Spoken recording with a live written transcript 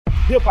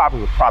Hip-hop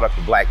is a product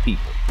of black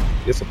people.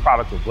 It's a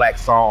product of black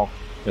song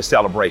and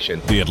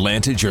celebration. The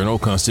Atlanta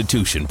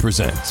Journal-Constitution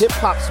presents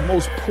hip-hop's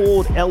most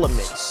pulled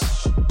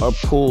elements are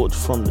pulled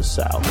from the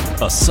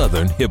South. A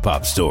Southern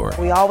hip-hop story.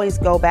 We always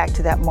go back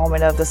to that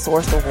moment of the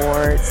Source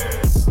Awards.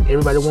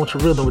 Everybody wants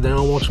your rhythm, but they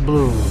don't want your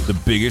blues. The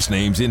biggest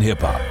names in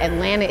hip-hop.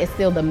 Atlanta is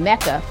still the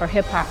mecca for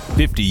hip-hop.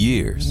 50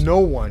 years. No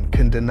one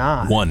can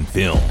deny one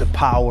film. The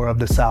power of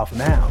the South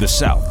now. The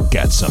South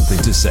got something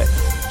to say.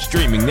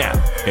 Streaming now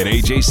at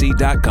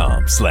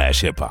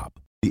ajc.com/hiphop.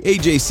 The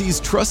AJC's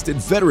trusted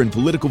veteran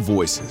political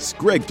voices,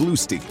 Greg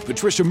Bluestein,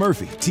 Patricia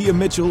Murphy, Tia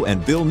Mitchell,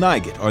 and Bill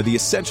Nygut, are the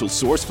essential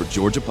source for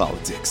Georgia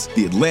politics.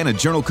 The Atlanta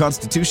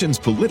Journal-Constitution's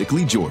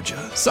Politically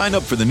Georgia. Sign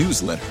up for the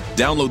newsletter,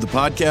 download the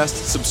podcast,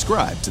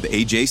 subscribe to the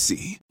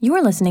AJC.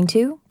 You're listening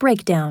to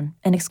Breakdown,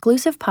 an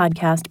exclusive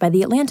podcast by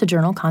the Atlanta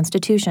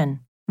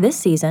Journal-Constitution. This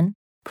season,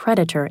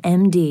 Predator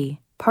MD,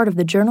 part of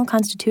the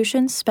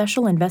Journal-Constitution's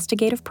Special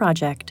Investigative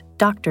Project,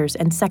 Doctors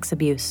and Sex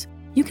Abuse.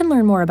 You can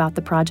learn more about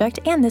the project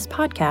and this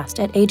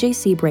podcast at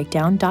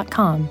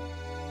ajcbreakdown.com.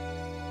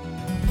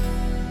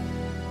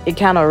 It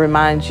kind of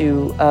reminds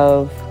you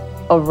of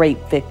a rape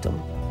victim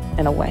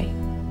in a way,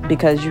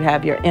 because you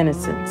have your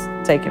innocence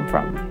taken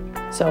from you.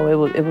 So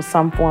it was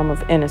some form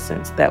of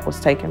innocence that was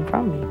taken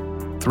from me.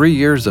 3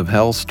 years of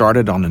hell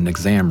started on an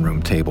exam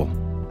room table.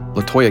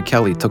 LaToya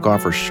Kelly took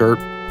off her shirt,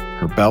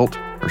 her belt,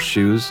 her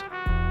shoes.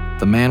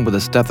 The man with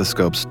a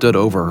stethoscope stood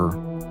over her.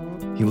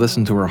 He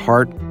listened to her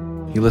heart.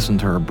 He listened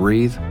to her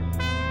breathe.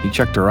 He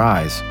checked her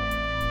eyes.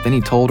 Then he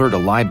told her to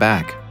lie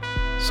back.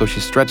 So she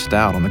stretched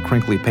out on the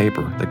crinkly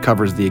paper that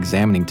covers the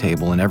examining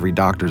table in every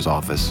doctor's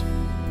office.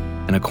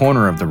 In a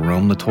corner of the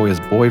room,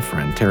 LaToya's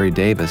boyfriend, Terry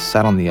Davis,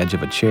 sat on the edge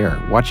of a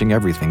chair, watching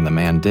everything the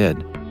man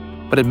did.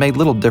 But it made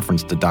little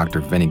difference to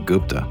Dr. Vinny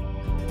Gupta.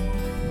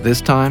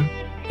 This time,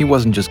 he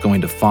wasn't just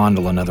going to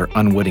fondle another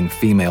unwitting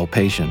female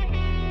patient,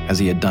 as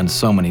he had done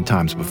so many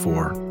times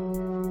before.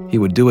 He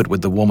would do it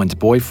with the woman's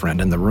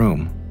boyfriend in the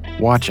room,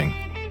 watching.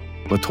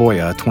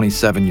 LaToya, a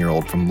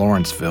 27-year-old from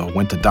Lawrenceville,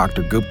 went to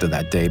Dr. Gupta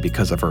that day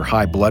because of her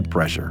high blood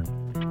pressure,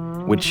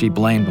 which she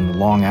blamed on the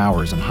long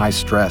hours and high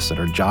stress at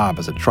her job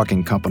as a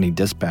trucking company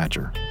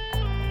dispatcher.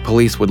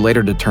 Police would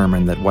later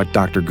determine that what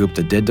Dr.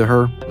 Gupta did to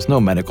her was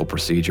no medical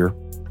procedure.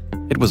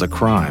 It was a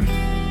crime.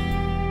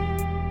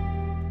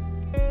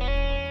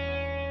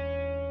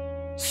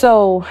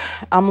 So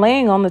I'm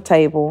laying on the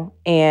table,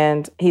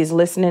 and he's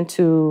listening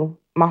to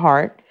my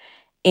heart.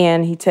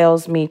 And he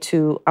tells me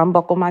to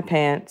unbuckle my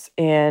pants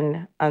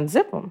and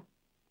unzip them.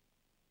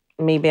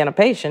 Me being a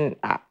patient,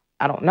 I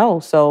don't know.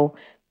 So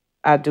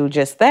I do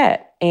just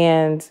that.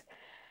 And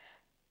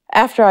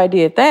after I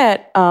did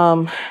that,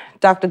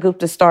 Dr.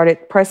 Gupta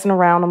started pressing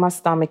around on my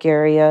stomach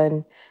area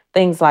and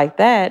things like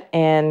that,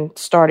 and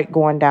started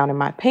going down in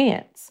my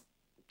pants,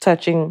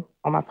 touching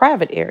on my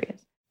private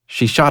areas.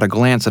 She shot a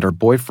glance at her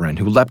boyfriend,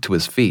 who leapt to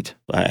his feet.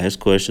 I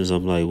asked questions.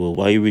 I'm like, well,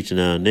 why are you reaching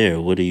down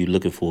there? What are you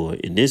looking for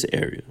in this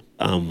area?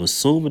 I'm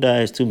assuming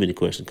I asked too many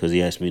questions because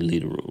he asked me to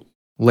leave the room.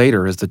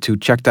 Later, as the two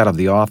checked out of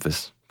the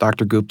office,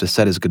 Dr. Gupta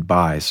said his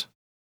goodbyes.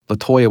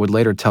 LaToya would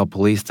later tell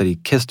police that he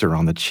kissed her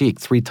on the cheek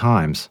 3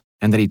 times,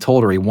 and that he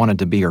told her he wanted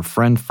to be her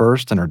friend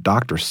first and her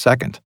doctor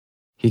second.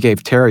 He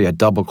gave Terry a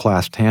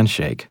double-clasped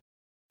handshake.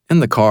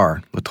 In the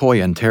car,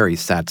 LaToya and Terry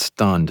sat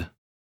stunned.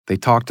 They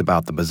talked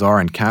about the bizarre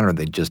encounter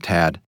they'd just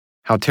had,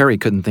 how Terry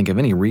couldn't think of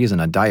any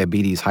reason a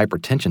diabetes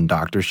hypertension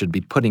doctor should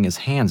be putting his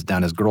hands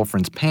down his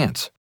girlfriend's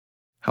pants,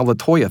 how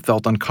LaToya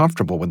felt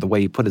uncomfortable with the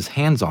way he put his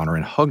hands on her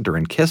and hugged her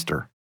and kissed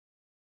her.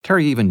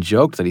 Terry even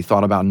joked that he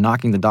thought about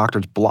knocking the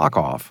doctor's block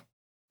off.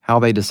 How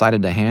they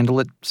decided to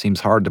handle it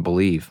seems hard to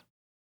believe.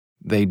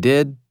 They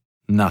did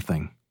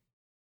nothing.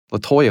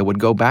 LaToya would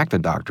go back to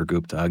Dr.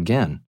 Gupta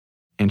again,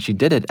 and she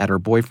did it at her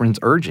boyfriend's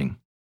urging.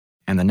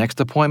 And the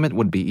next appointment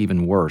would be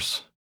even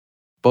worse.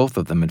 Both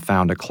of them had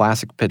found a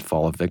classic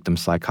pitfall of victim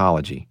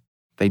psychology.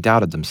 They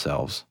doubted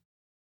themselves.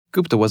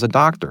 Gupta was a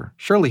doctor.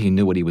 Surely he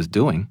knew what he was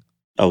doing.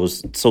 I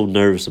was so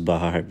nervous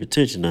about her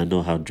hypertension. I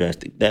know how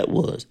drastic that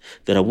was,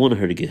 that I wanted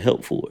her to get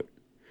help for it.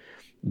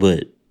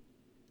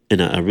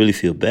 And I really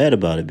feel bad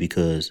about it,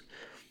 because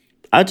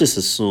I just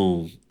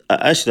assumed,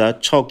 I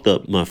chalked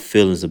up my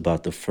feelings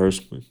about the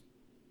first one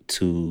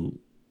to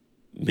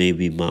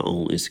maybe my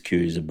own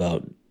insecurities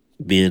about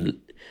being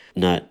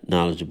not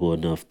knowledgeable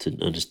enough to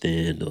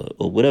understand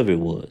or whatever it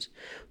was.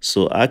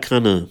 So I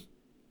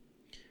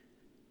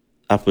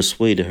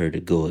persuaded her to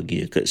go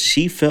again, because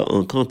she felt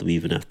uncomfortable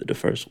even after the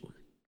first one.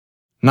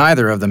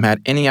 Neither of them had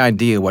any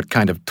idea what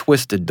kind of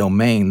twisted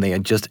domain they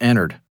had just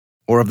entered,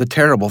 or of the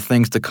terrible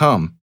things to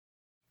come,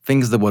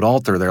 things that would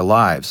alter their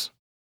lives.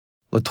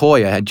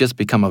 LaToya had just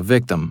become a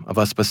victim of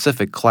a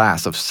specific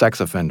class of sex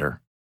offender,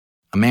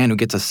 a man who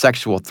gets a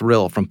sexual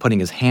thrill from putting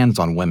his hands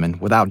on women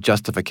without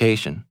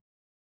justification.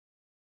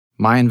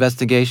 My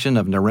investigation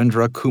of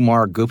Narendra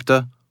Kumar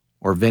Gupta,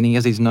 or Vinny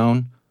as he's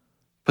known,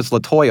 puts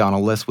LaToya on a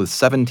list with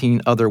 17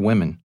 other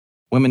women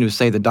who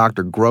say the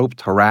doctor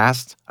groped,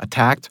 harassed,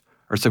 attacked,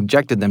 or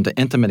subjected them to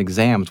intimate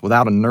exams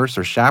without a nurse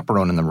or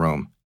chaperone in the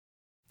room.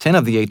 10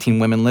 of the 18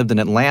 women lived in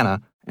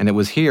Atlanta, and it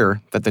was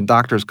here that the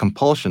doctor's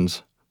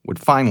compulsions would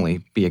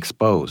finally be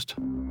exposed.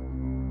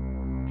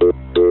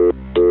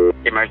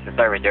 Emergency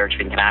service, Derek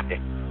speaking. Can I help you?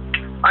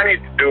 I need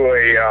to do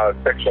a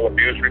sexual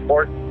abuse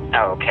report.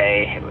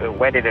 Okay.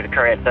 Where did it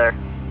occur at, sir?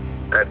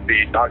 At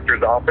the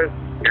doctor's office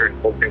here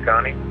in Fulton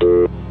County.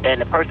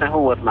 And the person who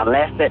was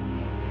molested?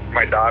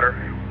 My daughter.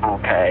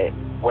 Okay.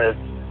 Was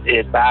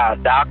it by a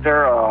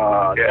doctor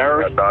or a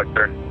nurse?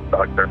 A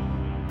doctor.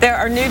 There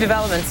are new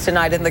developments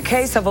tonight in the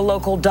case of a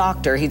local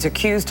doctor. He's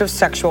accused of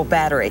sexual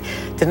battery.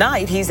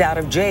 Tonight, he's out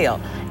of jail.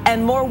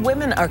 And more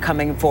women are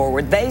coming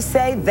forward. They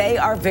say they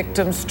are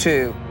victims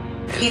too.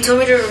 He told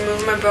me to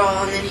remove my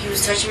bra, and then he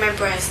was touching my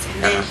breast,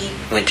 and then he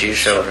went to your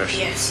shoulders?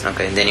 Yes.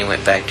 Okay, and then he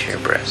went back to your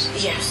breast?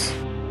 Yes.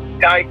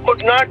 I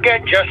could not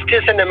get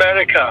justice in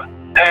America.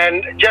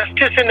 And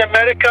justice in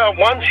America,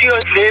 once you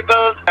are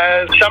labeled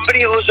as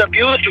somebody who's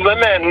abused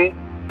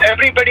women,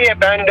 everybody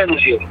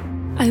abandons you.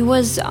 I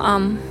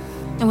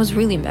was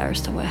really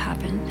embarrassed of what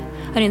happened.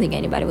 I didn't think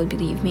anybody would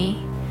believe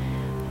me.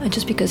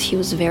 Just because he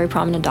was a very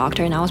prominent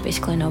doctor and I was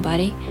basically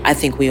nobody. I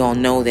think we all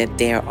know that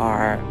there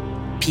are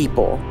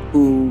people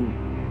who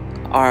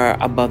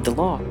are above the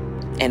law.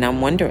 And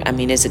I'm wondering,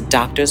 is it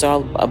doctors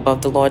are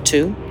above the law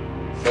too?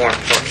 More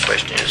important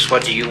question is,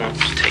 what do you want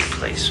to take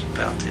place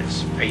about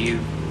this? Are you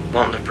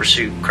wanting to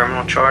pursue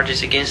criminal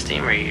charges against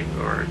him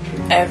or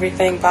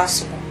everything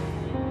possible?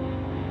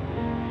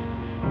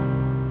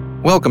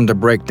 Welcome to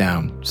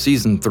Breakdown,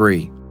 Season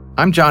 3.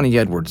 I'm Johnny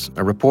Edwards,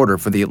 a reporter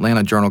for the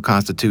Atlanta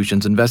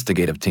Journal-Constitution's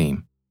investigative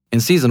team. In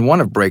Season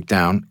 1 of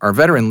Breakdown, our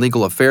veteran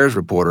legal affairs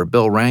reporter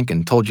Bill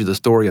Rankin told you the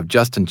story of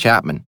Justin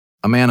Chapman,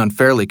 a man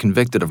unfairly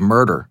convicted of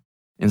murder.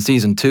 In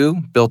Season 2,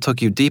 Bill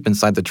took you deep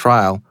inside the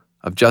trial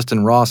of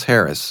Justin Ross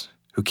Harris,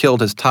 who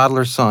killed his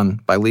toddler son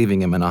by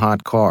leaving him in a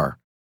hot car.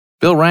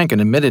 Bill Rankin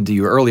admitted to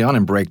you early on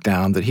in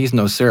Breakdown that he's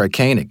no Sarah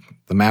Koenig,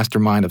 the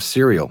mastermind of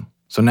Serial.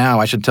 So now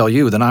I should tell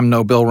you that I'm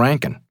no Bill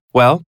Rankin.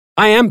 Well,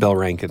 I am Bill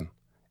Rankin,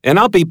 and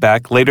I'll be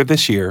back later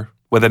this year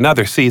with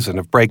another season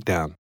of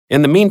Breakdown.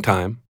 In the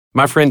meantime,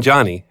 my friend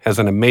Johnny has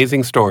an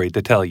amazing story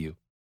to tell you.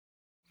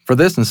 For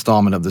this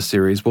installment of the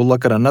series, we'll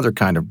look at another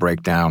kind of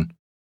breakdown,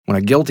 when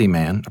a guilty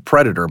man, a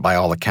predator by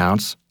all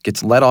accounts,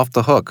 gets let off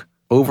the hook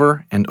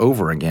over and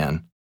over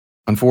again.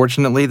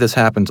 Unfortunately, this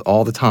happens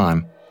all the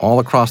time, all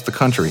across the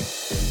country.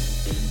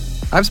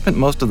 I've spent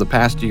most of the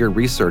past year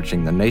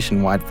researching the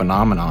nationwide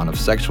phenomenon of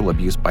sexual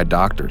abuse by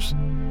doctors.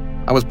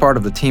 I was part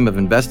of the team of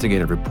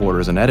investigative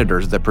reporters and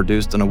editors that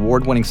produced an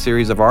award-winning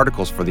series of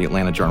articles for the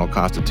Atlanta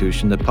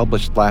Journal-Constitution that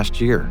published last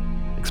year,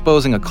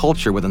 exposing a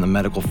culture within the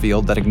medical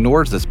field that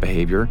ignores this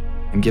behavior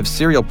and gives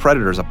serial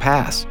predators a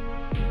pass.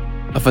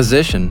 A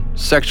physician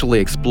sexually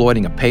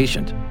exploiting a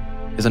patient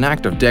is an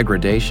act of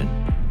degradation,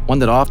 one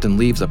that often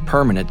leaves a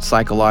permanent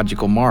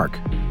psychological mark.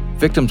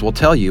 Victims will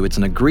tell you it's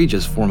an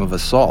egregious form of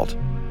assault.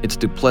 It's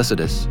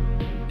duplicitous.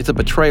 It's a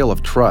betrayal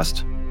of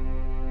trust.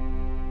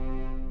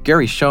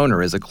 Gary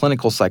Schoner is a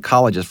clinical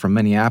psychologist from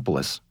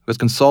Minneapolis who has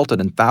consulted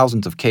in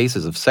thousands of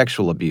cases of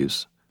sexual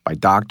abuse by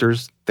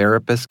doctors,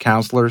 therapists,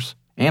 counselors,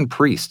 and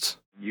priests.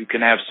 You can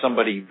have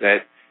somebody that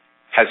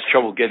has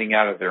trouble getting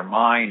out of their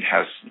mind,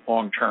 has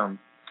long-term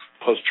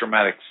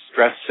post-traumatic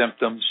stress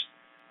symptoms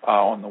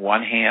on the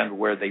one hand,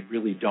 where they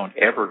really don't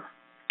ever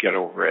get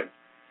over it,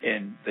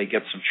 and they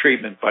get some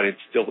treatment, but it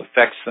still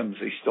affects them.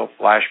 They still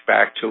flash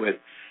back to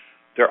it.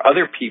 There are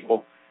other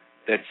people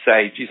that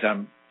say, geez,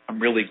 I'm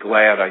really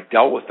glad I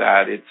dealt with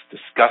that. It's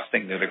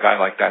disgusting that a guy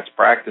like that's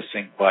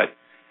practicing, but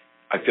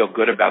I feel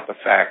good about the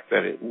fact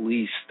that at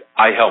least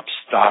I helped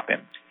stop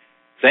him.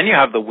 Then you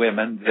have the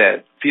women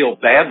that feel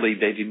badly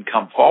they didn't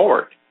come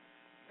forward.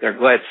 They're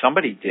glad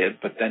somebody did,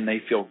 but then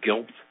they feel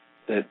guilt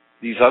that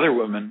these other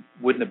women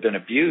wouldn't have been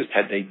abused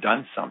had they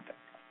done something.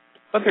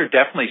 But there are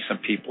definitely some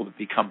people that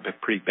become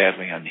pretty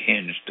badly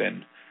unhinged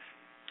and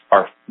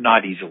are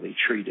not easily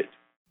treated.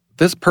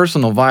 This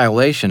personal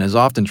violation is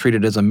often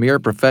treated as a mere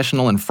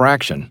professional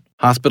infraction.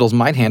 Hospitals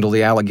might handle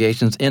the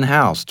allegations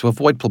in-house to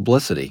avoid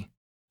publicity.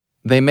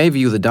 They may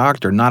view the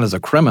doctor not as a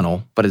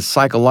criminal, but as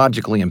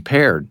psychologically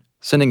impaired,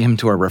 sending him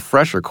to a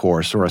refresher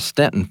course or a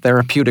stint in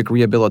therapeutic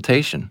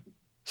rehabilitation.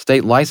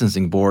 State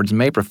licensing boards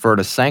may prefer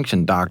to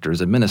sanction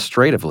doctors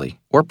administratively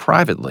or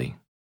privately.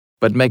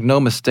 But make no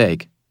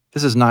mistake,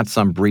 this is not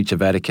some breach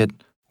of etiquette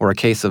or a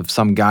case of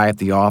some guy at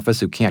the office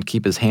who can't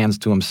keep his hands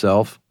to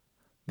himself.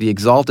 The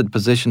exalted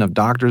position of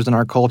doctors in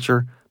our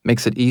culture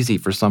makes it easy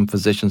for some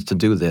physicians to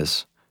do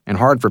this, and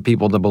hard for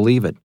people to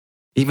believe it,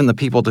 even the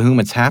people to whom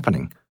it's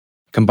happening.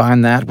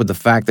 Combine that with the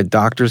fact that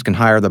doctors can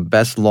hire the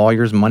best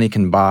lawyers money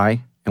can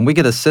buy, and we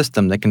get a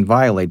system that can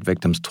violate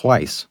victims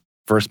twice,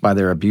 first by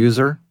their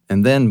abuser,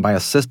 and then by a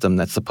system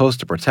that's supposed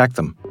to protect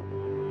them.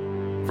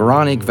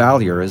 Veronique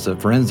Valier is a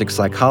forensic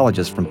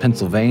psychologist from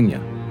Pennsylvania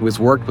who has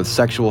worked with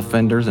sexual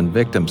offenders and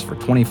victims for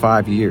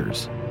 25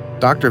 years.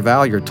 Dr.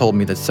 Valier told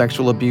me that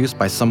sexual abuse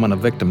by someone a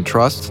victim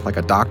trusts, like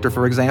a doctor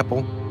for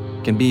example,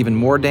 can be even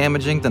more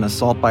damaging than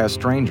assault by a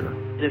stranger.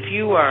 If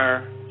you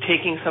are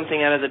taking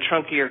something out of the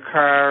trunk of your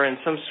car and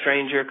some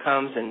stranger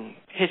comes and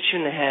hits you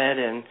in the head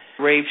and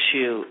rapes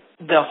you,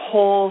 the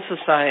whole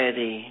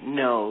society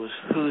knows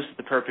who's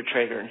the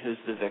perpetrator and who's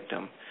the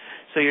victim.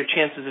 So your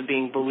chances of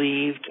being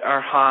believed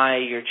are high,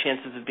 your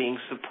chances of being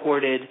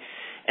supported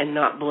and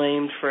not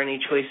blamed for any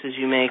choices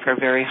you make are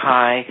very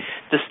high.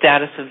 The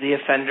status of the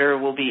offender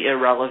will be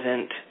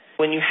irrelevant.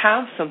 When you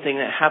have something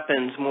that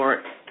happens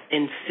more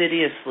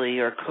insidiously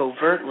or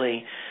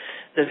covertly,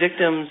 the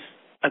victim's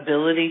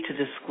ability to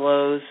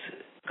disclose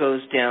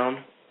goes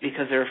down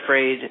because they're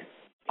afraid.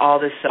 All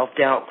this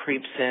self-doubt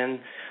creeps in,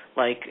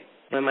 like,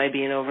 am I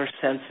being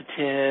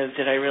oversensitive?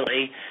 Did I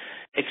really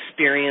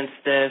experience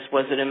this?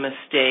 Was it a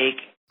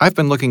mistake? I've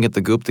been looking at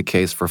the Gupta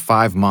case for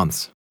 5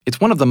 months. It's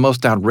one of the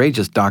most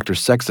outrageous doctor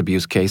sex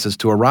abuse cases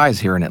to arise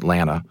here in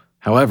Atlanta.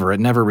 However, it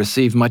never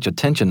received much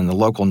attention in the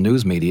local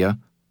news media.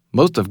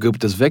 Most of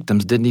Gupta's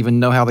victims didn't even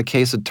know how the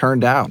case had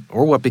turned out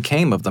or what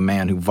became of the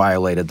man who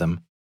violated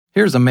them.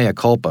 Here's a mea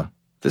culpa.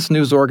 This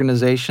news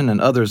organization and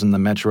others in the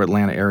metro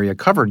Atlanta area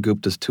covered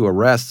Gupta's 2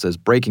 arrests as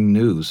breaking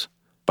news,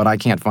 but I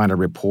can't find a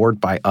report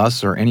by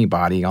us or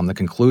anybody on the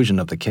conclusion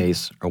of the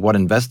case or what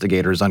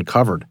investigators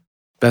uncovered.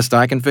 Best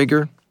I can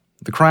figure,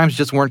 the crimes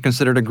just weren't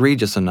considered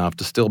egregious enough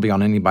to still be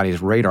on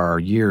anybody's radar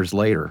years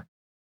later.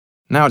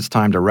 Now it's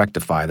time to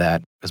rectify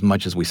that, as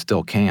much as we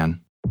still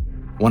can.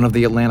 One of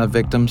the Atlanta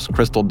victims,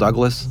 Crystal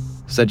Douglas,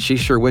 said she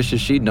sure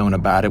wishes she'd known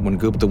about it when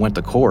Gupta went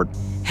to court.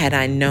 Had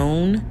I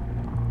known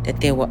that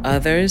there were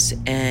others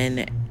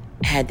and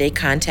had they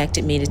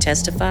contacted me to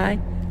testify,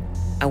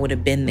 I would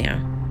have been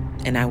there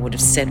and I would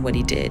have said what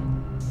he did.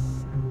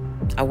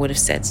 I would have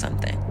said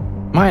something.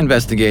 My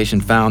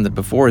investigation found that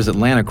before his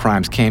Atlanta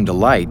crimes came to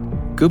light,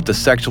 Gupta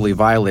sexually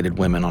violated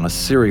women on a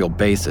serial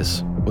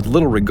basis, with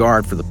little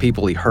regard for the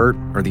people he hurt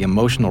or the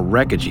emotional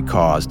wreckage he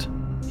caused.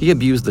 He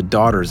abused the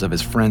daughters of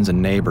his friends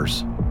and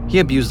neighbors. He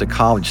abused a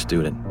college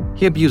student.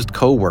 He abused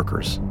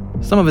co-workers.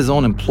 Some of his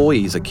own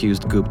employees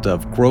accused Gupta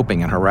of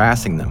groping and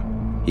harassing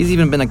them. He's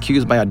even been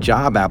accused by a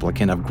job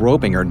applicant of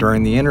groping her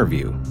during the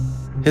interview.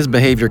 His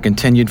behavior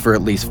continued for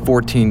at least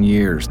 14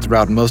 years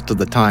throughout most of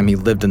the time he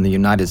lived in the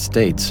United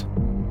States.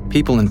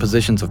 People in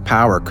positions of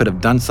power could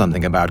have done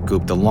something about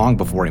Gupta long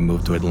before he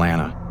moved to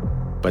Atlanta.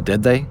 But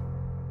did they?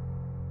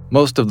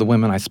 Most of the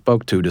women I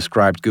spoke to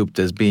described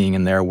Gupta as being,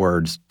 in their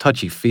words,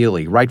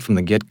 touchy-feely right from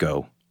the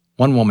get-go.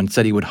 One woman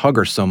said he would hug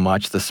her so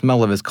much the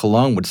smell of his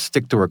cologne would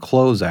stick to her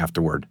clothes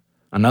afterward.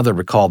 Another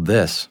recalled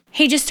this.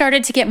 He just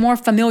started to get more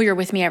familiar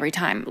with me every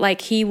time.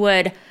 Like, he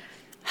would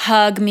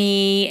hug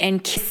me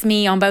and kiss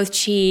me on both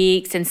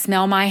cheeks and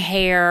smell my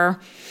hair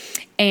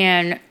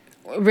and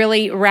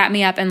really wrap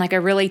me up in like a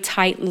really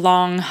tight,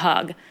 long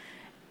hug,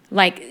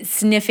 like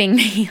sniffing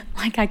me,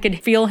 like I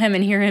could feel him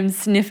and hear him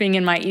sniffing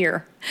in my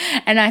ear.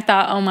 And I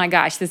thought, oh my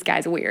gosh, this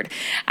guy's weird.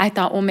 I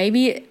thought, well,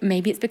 maybe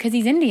it's because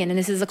he's Indian and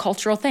this is a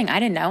cultural thing. I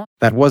didn't know.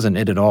 That wasn't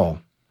it at all.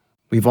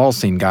 We've all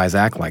seen guys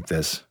act like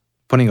this,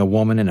 putting a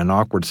woman in an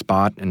awkward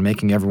spot and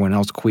making everyone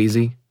else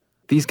queasy.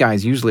 These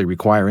guys usually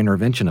require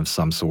intervention of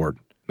some sort,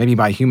 maybe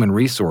by human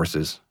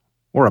resources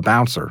or a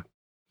bouncer.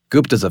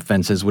 Gupta's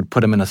offenses would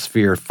put him in a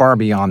sphere far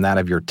beyond that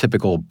of your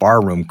typical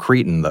barroom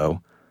cretin,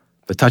 though.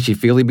 The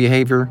touchy-feely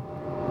behavior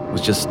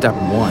was just step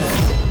 1.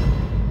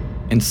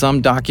 In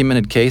some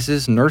documented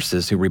cases,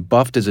 nurses who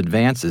rebuffed his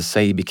advances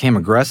say he became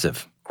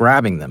aggressive,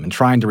 grabbing them and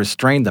trying to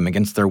restrain them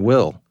against their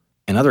will.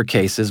 In other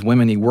cases,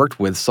 women he worked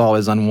with saw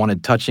his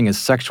unwanted touching as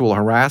sexual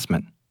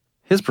harassment.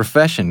 His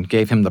profession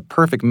gave him the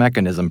perfect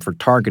mechanism for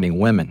targeting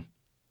women.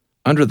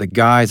 Under the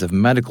guise of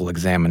medical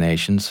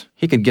examinations,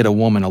 he could get a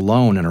woman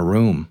alone in a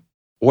room,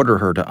 order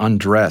her to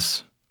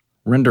undress,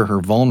 render her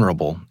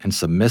vulnerable and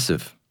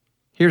submissive.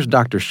 Here's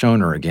Dr.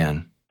 Schoner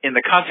again. In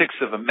the context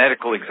of a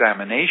medical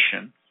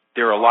examination,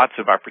 there are lots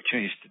of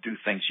opportunities to do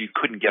things you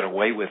couldn't get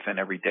away with in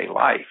everyday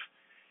life.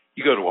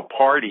 You go to a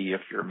party,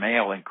 if you're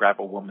male, and grab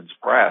a woman's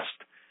breast,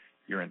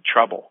 you're in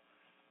trouble.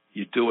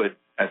 You do it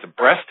as a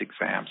breast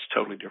exam, it's a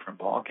totally different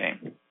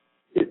ballgame.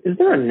 Is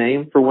there a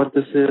name for what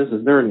this is?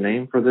 Is there a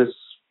name for this?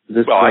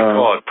 Well, I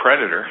call it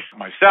predator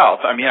myself.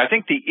 I mean, I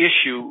think the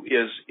issue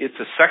is it's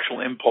a sexual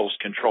impulse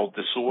control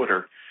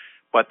disorder,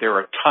 but there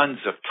are tons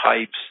of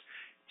types,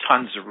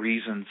 tons of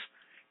reasons,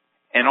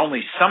 and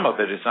only some of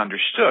it is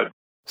understood.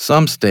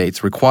 Some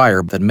states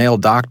require that male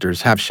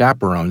doctors have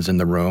chaperones in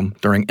the room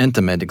during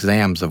intimate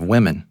exams of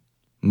women.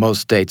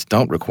 Most states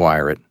don't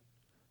require it.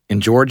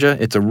 In Georgia,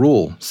 it's a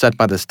rule set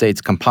by the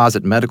state's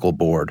composite medical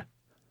board.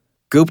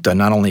 Gupta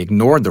not only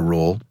ignored the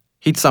rule,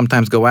 he'd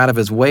sometimes go out of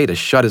his way to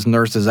shut his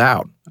nurses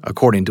out,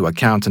 according to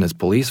accounts in his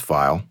police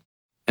file.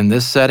 In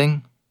this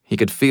setting, he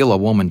could feel a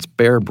woman's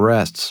bare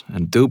breasts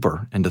and dupe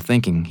her into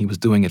thinking he was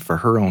doing it for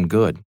her own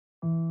good.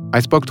 I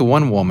spoke to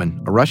one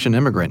woman, a Russian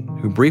immigrant,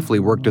 who briefly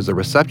worked as a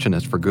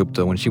receptionist for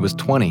Gupta when she was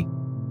 20.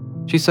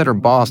 She said her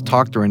boss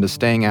talked her into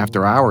staying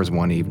after hours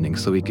one evening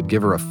so he could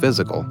give her a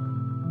physical,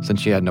 since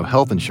she had no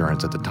health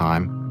insurance at the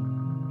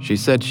time. She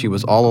said she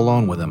was all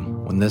alone with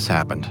him when this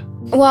happened.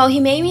 Well, he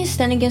made me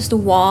stand against the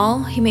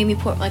wall. He made me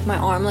put like my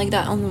arm like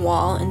that on the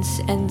wall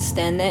and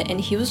stand it.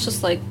 And he was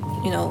just like,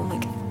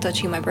 like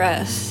touching my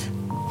breast.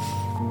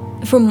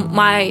 From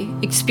my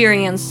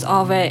experience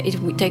of it, it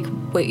would take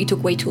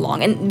took way too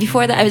long. And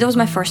before that, that was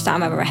my first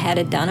time I've ever had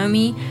it done on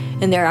me.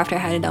 And thereafter, I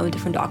had it done with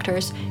different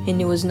doctors,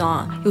 and it was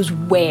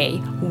way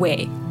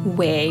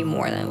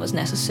more than was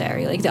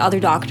necessary. Like the other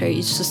doctor, it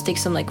just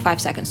takes them like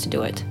 5 seconds to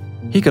do it.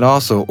 He could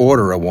also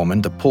order a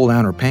woman to pull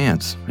down her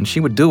pants, and she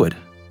would do it.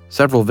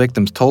 Several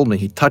victims told me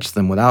he touched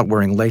them without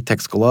wearing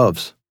latex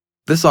gloves.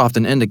 This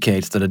often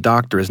indicates that a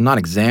doctor is not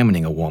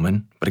examining a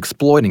woman, but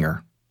exploiting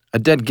her, a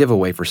dead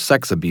giveaway for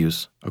sex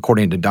abuse,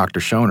 according to Dr.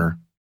 Schoner.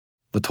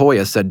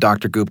 Latoya said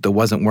Dr. Gupta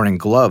wasn't wearing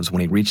gloves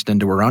when he reached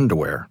into her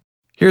underwear.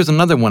 Here's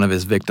another one of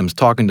his victims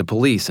talking to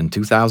police in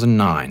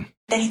 2009.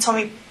 Then he told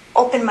me,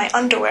 open my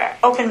underwear,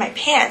 open my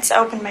pants. I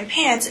opened my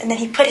pants, and then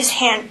he put his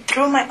hand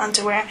through my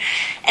underwear,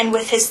 and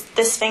with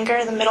this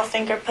finger, the middle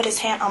finger, put his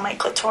hand on my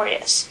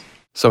clitoris.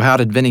 So how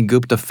did Vinny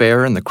Gupta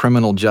fare in the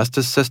criminal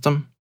justice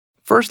system?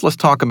 First, let's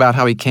talk about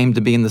how he came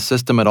to be in the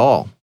system at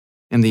all.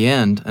 In the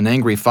end, an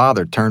angry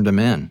father turned him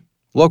in.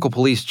 Local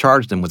police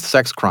charged him with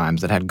sex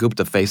crimes that had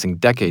Gupta facing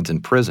decades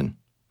in prison.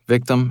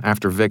 Victim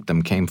after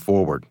victim came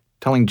forward,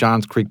 telling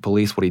Johns Creek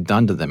police what he'd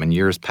done to them in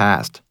years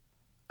past.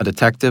 A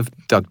detective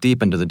dug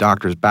deep into the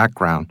doctor's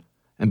background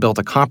and built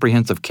a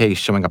comprehensive case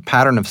showing a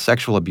pattern of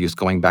sexual abuse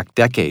going back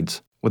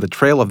decades, with a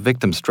trail of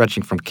victims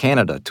stretching from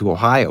Canada to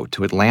Ohio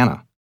to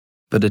Atlanta.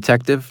 The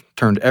detective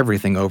turned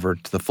everything over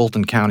to the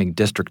Fulton County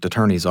District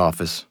Attorney's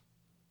Office.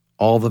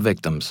 All the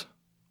victims,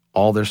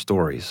 all their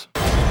stories.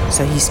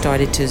 So he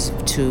started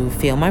to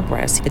feel my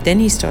breast, but then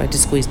he started to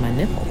squeeze my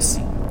nipples.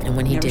 And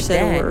when he Never did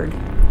said that, a word.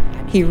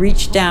 He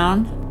reached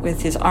down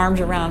with his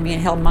arms around me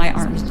and held my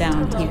arms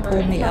down. He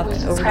pulled me up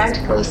and over.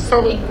 Practically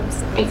sitting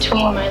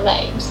between my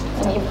legs,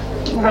 and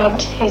he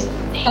rubbed his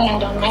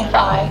hand on my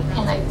thigh,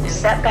 and I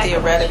sat back.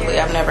 Theoretically,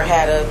 I've never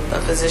had a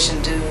physician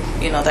do,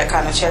 that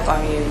kind of check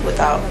on you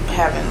without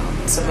having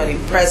somebody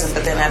present,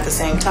 but then at the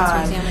same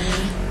time,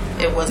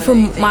 it wasn't.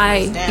 From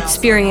my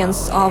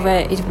experience of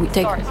it, it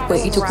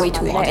took way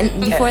too long.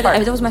 And before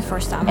that was my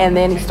first time. And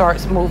then he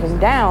starts moving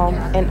down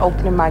and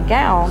opening my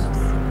gown,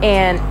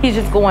 and he's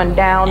just going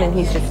down and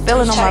he's just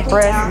feeling on my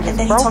breast and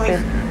then he told me,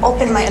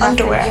 open my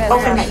underwear,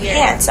 open my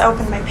pants. I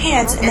opened my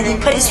pants, and then he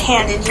put his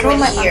hand through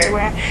my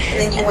underwear, and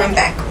then he went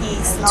back to my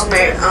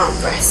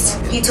breast.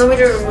 He told me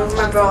to remove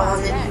my bra,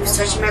 and then he was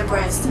touching my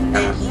breast, and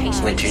then he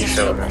went to your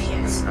shoulder.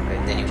 Yes. Okay,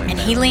 then he went And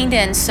he leaned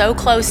in so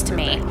close to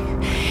me.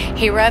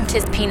 He rubbed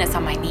his penis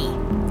on my knee.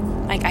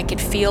 Like I could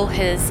feel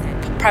his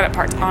private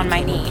parts on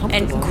my knee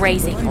and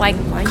grazing, like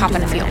a cop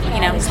in a field,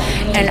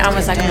 And I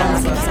was like, oh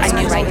my goodness, I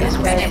knew right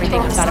then that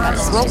everything I thought about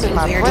this was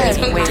weird.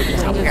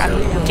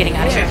 I'm getting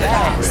out of here.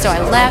 So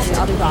I left, and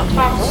I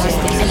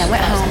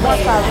went home.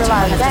 Once I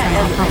realized that,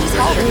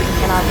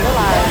 and I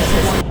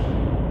realized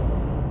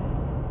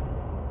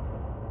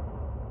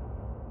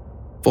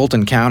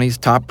Fulton County's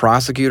top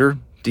prosecutor,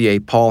 D.A.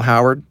 Paul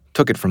Howard,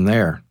 took it from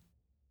there.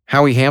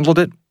 How he handled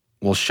it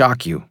will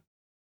shock you.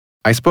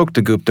 I spoke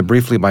to Gupta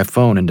briefly by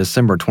phone in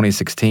December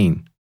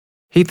 2016.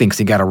 He thinks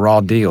he got a raw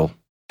deal.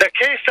 The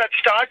case that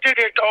started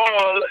it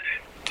all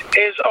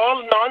is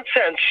all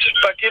nonsense.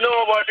 But you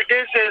know what it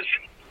is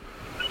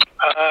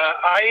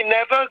I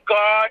never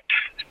got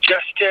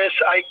justice.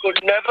 I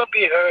could never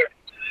be heard.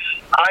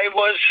 I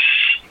was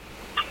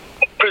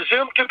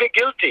presumed to be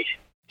guilty.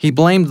 He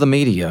blamed the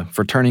media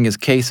for turning his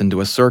case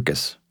into a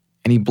circus,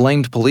 and he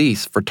blamed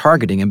police for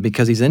targeting him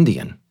because he's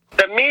Indian.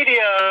 The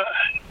media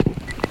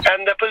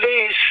and the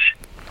police,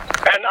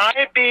 and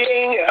I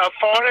being a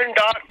foreign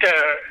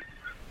doctor,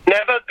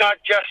 never got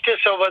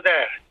justice over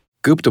there.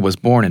 Gupta was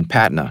born in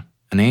Patna,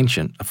 an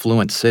ancient,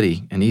 affluent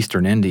city in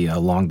eastern India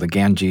along the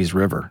Ganges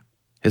River.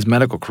 His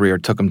medical career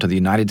took him to the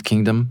United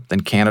Kingdom,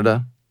 then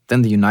Canada,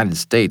 then the United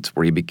States,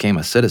 where he became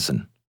a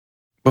citizen.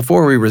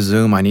 Before we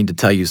resume, I need to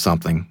tell you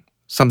something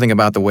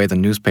about the way the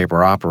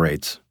newspaper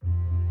operates.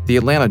 The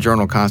Atlanta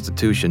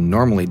Journal-Constitution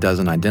normally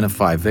doesn't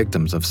identify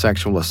victims of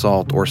sexual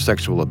assault or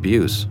sexual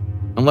abuse,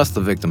 unless the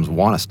victims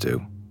want us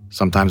to.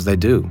 Sometimes they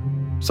do.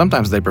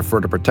 Sometimes they prefer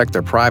to protect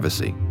their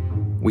privacy.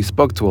 We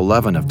spoke to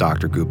 11 of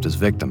Dr. Gupta's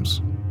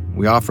victims.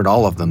 We offered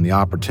all of them the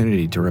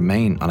opportunity to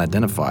remain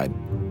unidentified,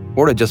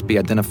 or to just be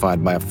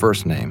identified by a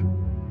first name.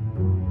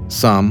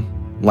 Some,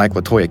 like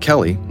Latoya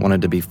Kelly,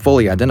 wanted to be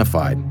fully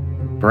identified.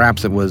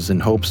 Perhaps it was in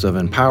hopes of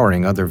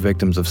empowering other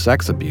victims of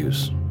sex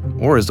abuse,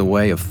 or as a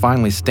way of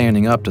finally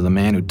standing up to the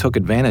man who took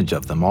advantage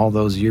of them all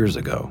those years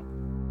ago.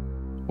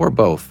 Or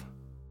both.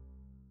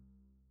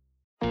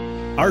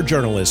 Our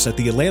journalists at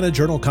the Atlanta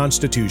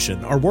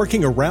Journal-Constitution are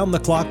working around the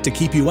clock to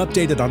keep you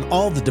updated on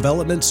all the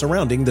developments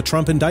surrounding the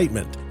Trump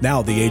indictment.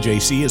 Now the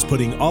AJC is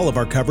putting all of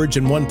our coverage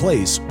in one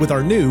place with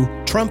our new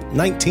Trump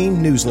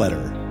 19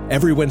 newsletter.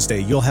 Every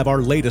Wednesday, you'll have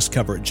our latest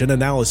coverage and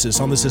analysis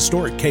on this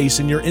historic case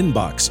in your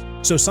inbox.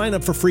 So sign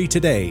up for free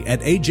today at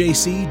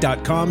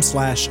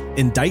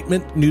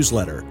ajc.com/indictment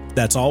newsletter.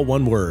 That's all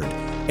one word.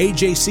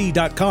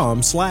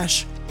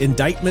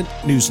 ajc.com/indictment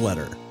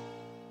newsletter.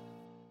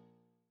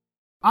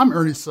 I'm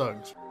Ernie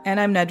Suggs. And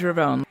I'm Nedra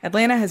Ravone.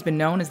 Atlanta has been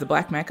known as the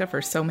Black Mecca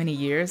for so many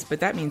years, but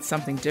that means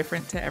something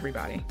different to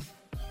everybody.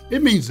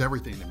 It means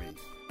everything to me.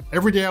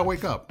 Every day I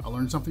wake up, I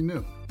learn something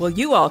new. Well,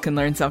 you all can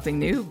learn something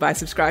new by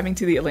subscribing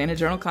to the Atlanta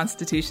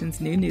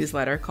Journal-Constitution's new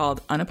newsletter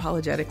called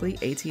Unapologetically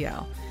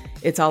ATL.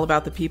 It's all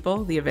about the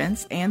people, the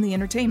events, and the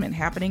entertainment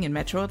happening in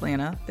Metro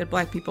Atlanta that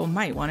Black people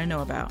might want to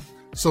know about.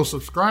 So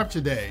subscribe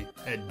today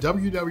at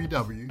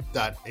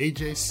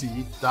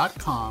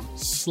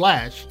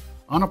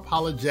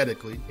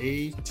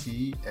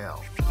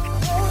www.ajc.com/unapologeticallyatl.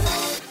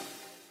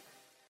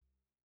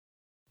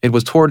 It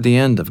was toward the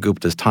end of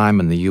Gupta's time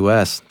in the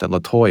U.S. that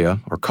LaToya,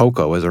 or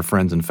Coco as her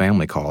friends and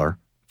family call her,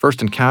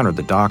 first encountered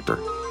the doctor.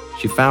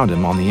 She found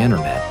him on the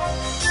internet.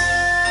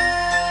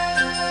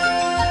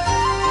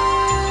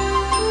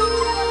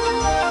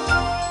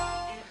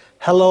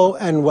 Hello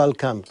and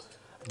welcome.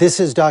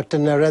 This is Dr.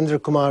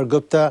 Narendra Kumar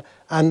Gupta.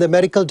 I'm the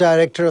medical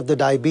director of the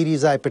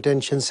Diabetes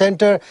Hypertension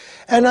Center,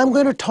 and I'm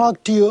going to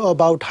talk to you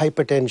about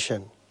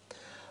hypertension.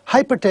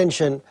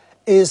 Hypertension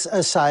is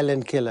a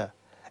silent killer.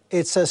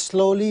 It's a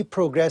slowly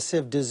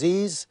progressive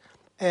disease,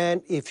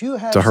 and if you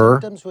have To her,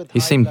 symptoms with he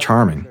seemed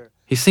charming.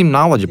 He seemed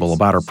knowledgeable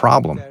about her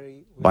problem.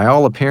 By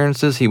all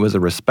appearances, he was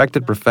a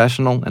respected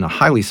professional in a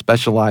highly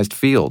specialized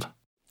field.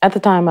 At the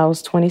time, I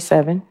was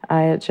 27.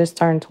 I had just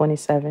turned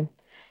 27.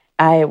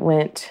 I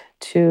went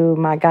to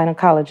my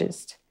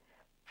gynecologist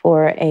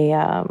for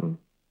a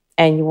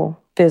annual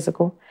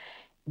physical.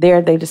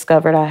 There, they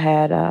discovered I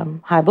had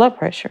high blood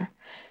pressure.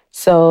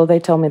 So they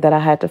told me that I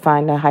had to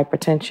find a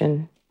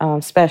hypertension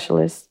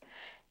specialist.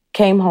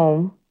 Came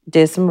home,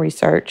 did some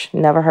research,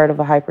 never heard of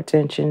a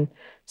hypertension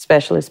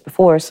specialist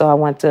before, so I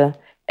went to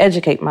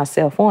educate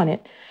myself on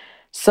it.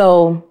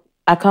 So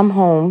I come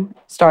home,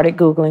 started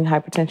Googling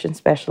hypertension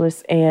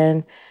specialists,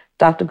 and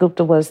Dr.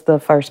 Gupta was the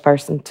first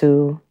person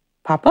to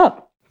pop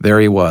up. There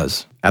he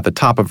was, at the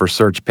top of her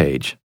search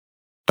page.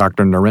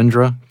 Dr.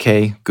 Narendra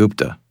K.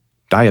 Gupta,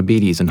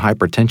 diabetes and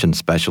hypertension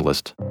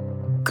specialist.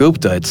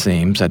 Gupta, it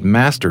seems, had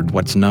mastered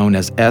what's known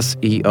as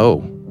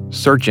SEO,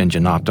 search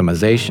engine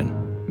optimization,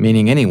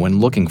 meaning anyone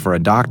looking for a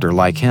doctor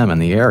like him in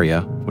the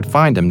area would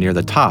find him near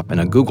the top in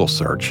a Google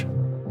search.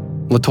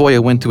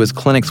 LaToya went to his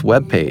clinic's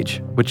webpage,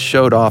 which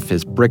showed off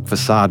his brick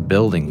facade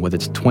building with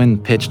its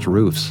twin-pitched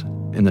roofs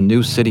in the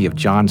new city of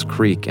Johns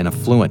Creek in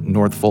affluent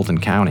North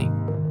Fulton County.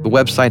 The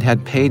website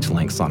had page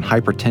links on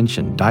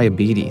hypertension,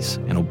 diabetes,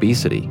 and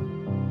obesity.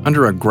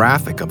 Under a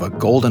graphic of a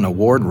Golden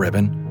Award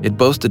ribbon, it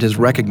boasted his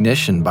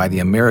recognition by the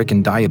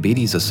American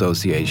Diabetes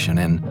Association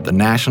and the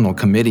National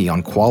Committee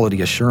on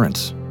Quality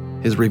Assurance.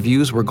 His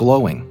reviews were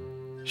glowing.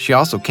 She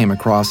also came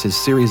across his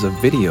series of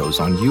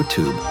videos on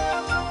YouTube.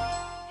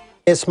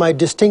 It's my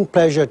distinct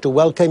pleasure to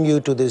welcome you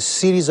to this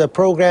series of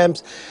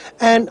programs,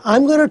 and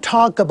I'm going to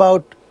talk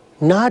about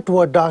not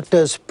what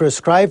doctors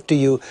prescribe to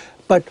you,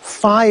 but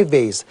 5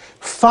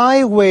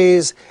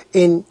 ways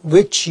in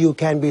which you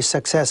can be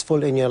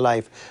successful in your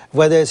life.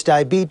 Whether it's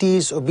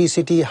diabetes,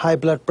 obesity, high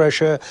blood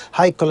pressure,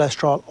 high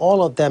cholesterol,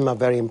 all of them are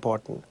very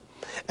important.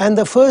 And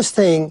the first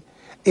thing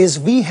is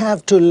we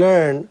have to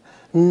learn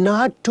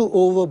not to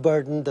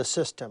overburden the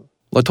system.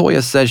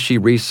 LaToya says she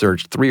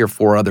researched 3 or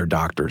 4 other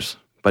doctors,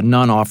 but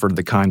none offered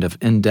the kind of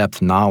in-depth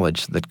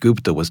knowledge that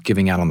Gupta was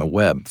giving out on the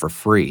web for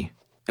free.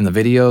 In the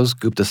videos,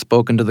 Gupta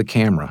spoke into the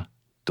camera,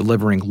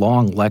 delivering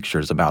long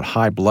lectures about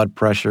high blood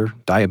pressure,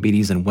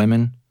 diabetes in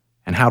women,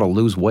 and how to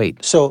lose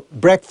weight. So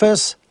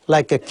breakfast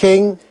like a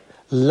king,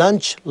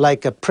 lunch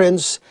like a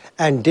prince,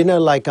 and dinner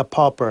like a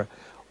pauper.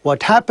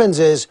 What happens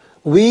is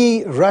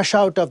we rush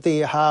out of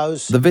the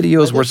house. The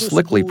videos were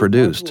slickly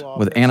produced,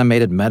 with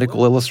animated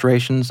medical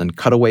illustrations and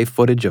cutaway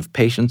footage of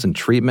patients in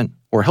treatment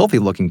or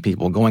healthy-looking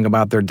people going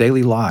about their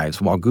daily lives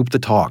while Gupta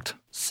talked.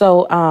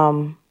 So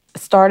I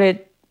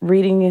started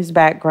reading his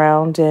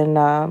background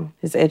and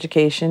his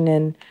education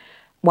and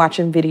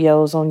watching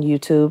videos on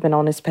YouTube and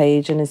on his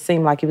page, and it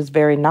seemed like he was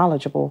very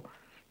knowledgeable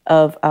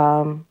of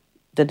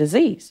the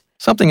disease.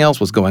 Something else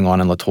was going on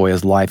in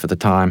LaToya's life at the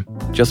time.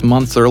 Just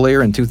months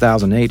earlier, in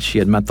 2008, she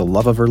had met the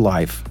love of her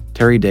life,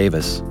 Terry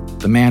Davis,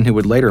 the man who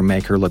would later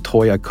make her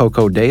LaToya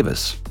Coco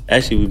Davis.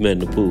 Actually, we met in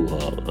the pool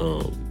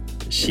hall.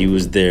 She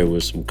was there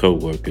with some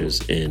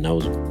co-workers, and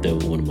they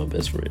were one of my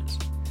best friends.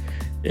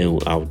 And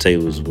our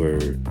tables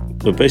were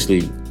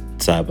basically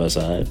side by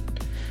side.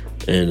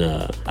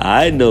 And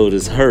I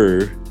noticed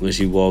her when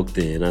she walked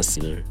in. I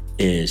seen her,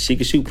 and she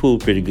could shoot pool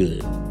pretty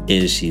good,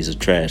 and she's a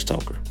trash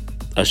talker.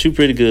 I shoot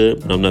pretty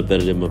good, but I'm not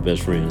better than my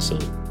best friend, so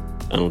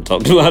I don't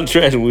talk a lot of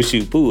trash when we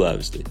shoot pool,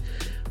 obviously.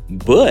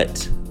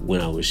 But when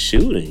I was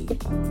shooting,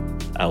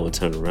 I would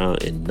turn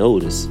around and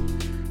notice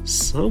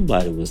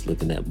somebody was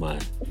looking at my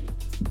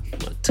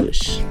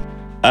tush.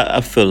 I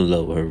fell in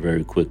love with her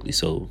very quickly,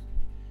 so.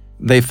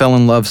 They fell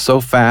in love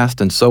so fast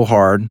and so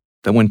hard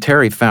that when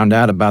Terry found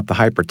out about the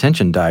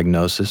hypertension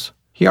diagnosis,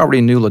 he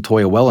already knew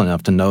LaToya well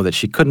enough to know that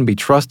she couldn't be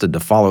trusted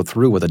to follow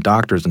through with a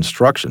doctor's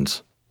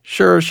instructions.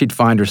 Sure, she'd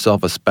find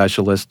herself a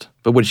specialist,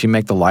 but would she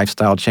make the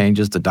lifestyle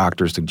changes the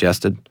doctor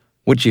suggested?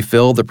 Would she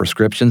fill the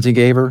prescriptions he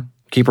gave her?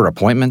 Keep her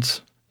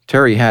appointments?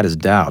 Terry had his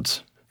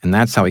doubts, and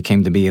that's how he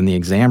came to be in the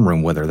exam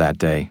room with her that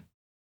day.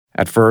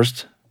 At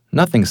first,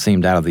 nothing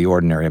seemed out of the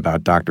ordinary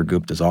about Dr.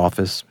 Gupta's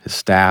office, his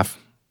staff,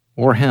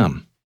 or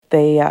him.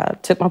 They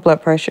took my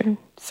blood pressure,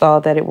 saw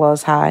that it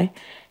was high,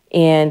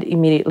 and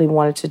immediately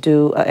wanted to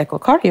do an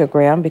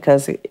echocardiogram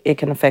because it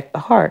can affect the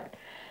heart.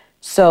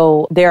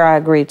 So there I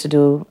agreed to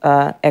do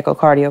an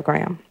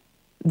echocardiogram.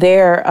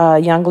 There, a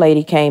young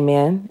lady came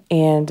in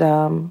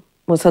and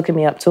was hooking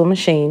me up to a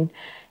machine.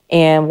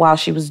 And while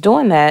she was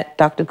doing that,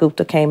 Dr.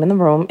 Gupta came in the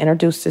room,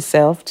 introduced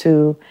himself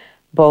to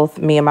both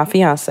me and my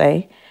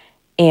fiance,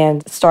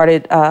 and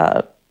started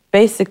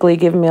basically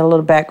giving me a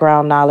little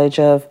background knowledge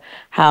of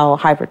how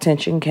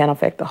hypertension can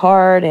affect the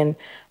heart and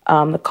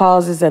the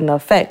causes and the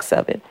effects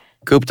of it.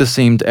 Gupta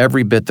seemed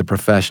every bit the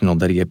professional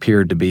that he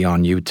appeared to be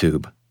on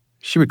YouTube.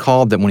 She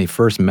recalled that when he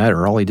first met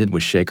her, all he did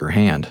was shake her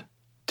hand.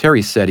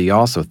 Terry said he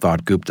also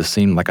thought Gupta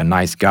seemed like a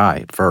nice guy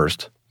at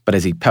first, but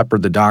as he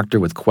peppered the doctor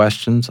with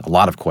questions, a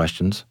lot of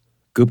questions,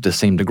 Gupta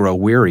seemed to grow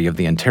weary of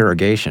the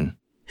interrogation.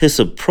 His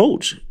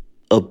approach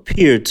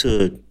appeared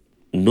to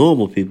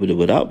normal people that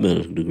without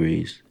medical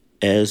degrees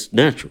as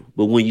natural.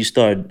 But when you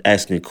start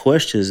asking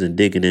questions and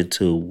digging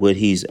into what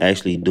he's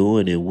actually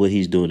doing and what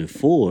he's doing it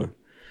for,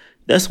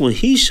 that's when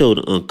he showed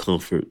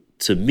uncomfort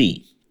to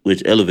me,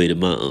 which elevated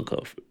my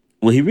uncomfort.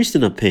 When he reached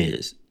in her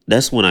pants,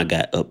 that's when I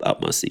got up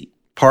out my seat.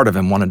 Part of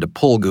him wanted to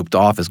pull Gupta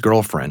off his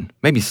girlfriend,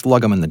 maybe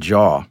slug him in the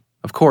jaw.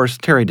 Of course,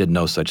 Terry did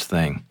no such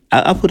thing.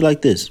 I put it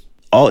like this.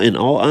 In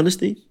all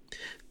honesty,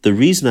 the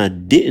reason I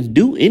didn't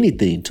do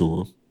anything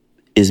to him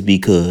is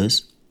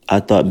because I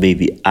thought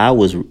maybe I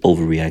was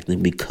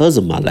overreacting because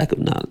of my lack of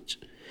knowledge.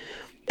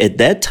 At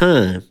that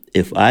time,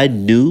 if I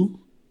knew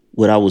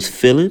what I was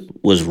feeling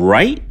was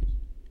right,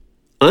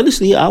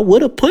 honestly, I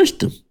would have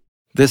punched him.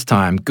 This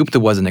time, Gupta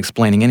wasn't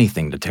explaining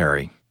anything to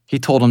Terry. He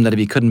told him that if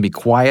he couldn't be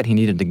quiet, he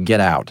needed to get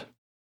out.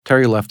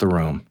 Terry left the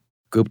room.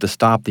 Gupta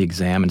stopped the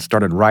exam and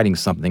started writing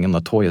something in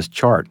LaToya's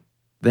chart.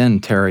 Then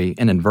Terry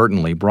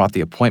inadvertently brought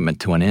the appointment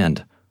to an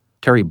end.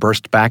 Terry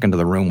burst back into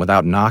the room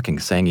without knocking,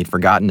 saying he'd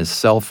forgotten his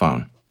cell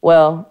phone.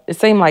 Well, it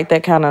seemed like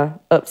that kind of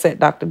upset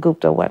Dr.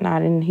 Gupta and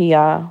whatnot, and he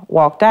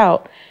walked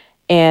out,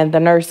 and the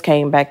nurse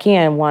came back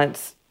in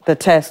once the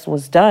test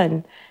was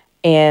done,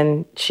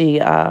 and she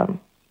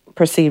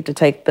proceeded to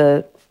take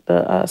the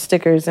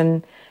stickers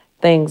and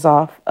things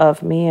off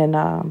of me,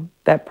 and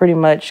that pretty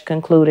much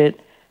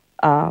concluded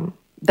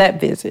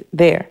that visit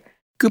there.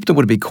 Gupta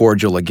would be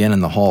cordial again in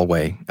the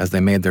hallway as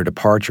they made their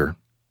departure.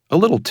 A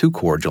little too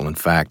cordial, in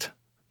fact.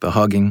 The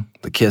hugging,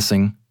 the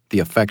kissing, the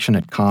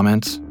affectionate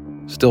comments.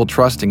 Still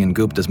trusting in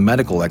Gupta's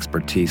medical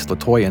expertise,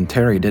 LaToya and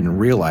Terry didn't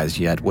realize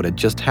yet what had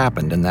just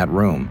happened in that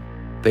room.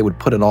 They would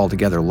put it all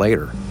together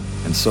later,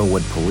 and so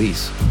would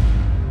police.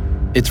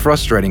 It's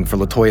frustrating for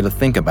LaToya to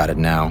think about it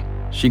now.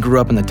 She grew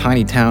up in the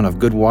tiny town of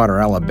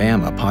Goodwater,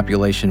 Alabama,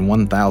 population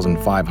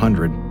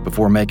 1,500,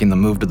 before making the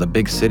move to the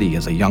big city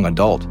as a young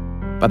adult.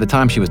 By the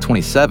time she was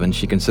 27,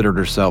 she considered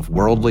herself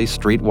worldly,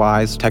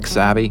 streetwise,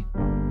 tech-savvy,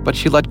 but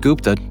she let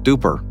Gupta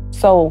dupe her.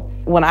 So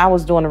when I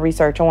was doing the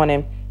research on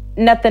him,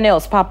 nothing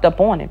else popped up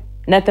on him.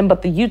 Nothing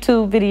but the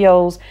YouTube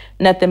videos,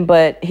 nothing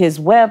but his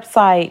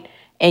website,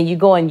 and you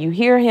go and you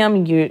hear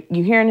him, you're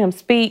hearing him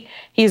speak.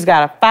 He's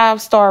got a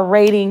 5-star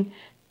rating,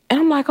 and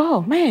I'm like,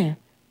 oh man,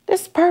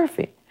 this is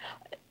perfect.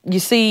 You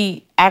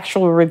see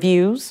actual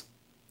reviews,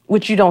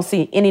 which you don't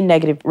see any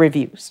negative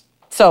reviews.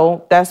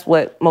 So that's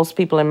what most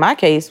people in my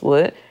case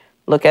would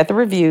look at the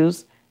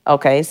reviews.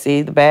 Okay,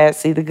 see the bad,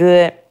 see the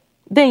good.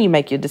 Then you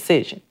make your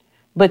decision.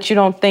 But you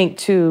don't think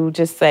to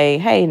just say,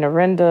 hey,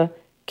 Narendra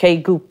K.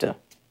 Gupta,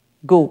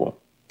 Google,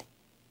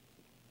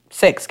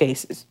 sex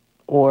cases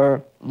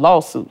or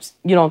lawsuits.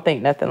 You don't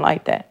think nothing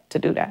like that to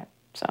do that.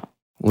 So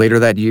later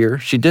that year,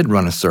 she did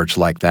run a search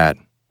like that.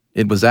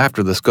 It was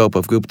after the scope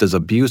of Gupta's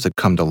abuse had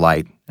come to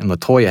light, and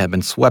LaToya had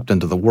been swept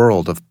into the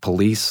world of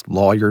police,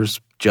 lawyers,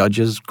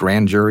 judges,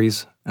 grand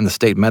juries, and the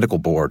state medical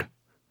board.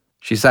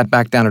 She sat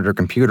back down at her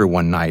computer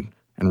one night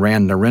and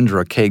ran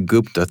Narendra K.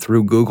 Gupta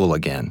through Google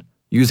again,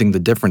 using the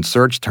different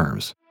search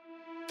terms.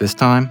 This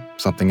time,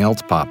 something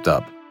else popped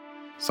up,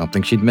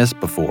 something she'd missed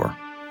before.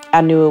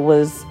 I knew it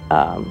was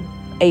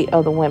 8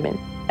 other women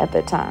at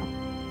that time.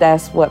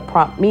 That's what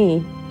prompted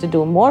me to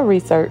do more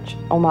research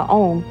on my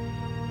own.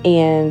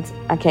 And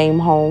I came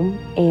home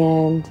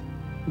and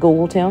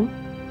Googled him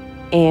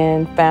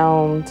and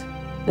found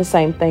the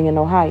same thing in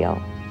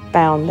Ohio.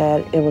 Found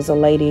that it was a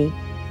lady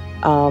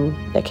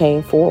that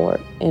came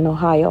forward in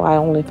Ohio. I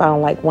only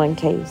found like one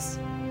case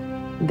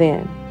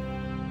then.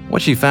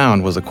 What she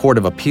found was a Court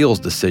of Appeals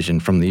decision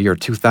from the year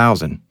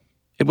 2000.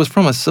 It was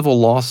from a civil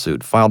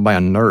lawsuit filed by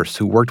a nurse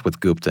who worked with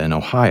Gupta in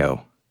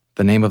Ohio.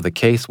 The name of the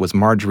case was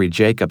Marjorie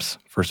Jacobs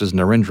versus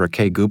Narendra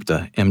K.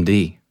 Gupta,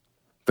 MD.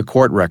 The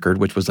court record,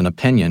 which was an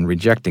opinion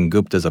rejecting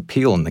Gupta's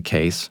appeal in the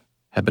case,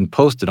 had been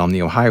posted on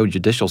the Ohio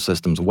Judicial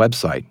System's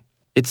website.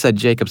 It said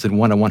Jacobs had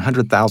won a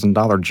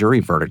 $100,000 jury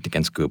verdict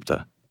against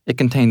Gupta. It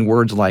contained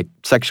words like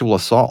sexual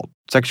assault,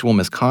 sexual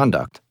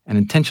misconduct, and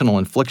intentional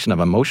infliction of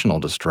emotional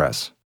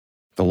distress.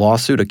 The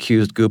lawsuit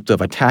accused Gupta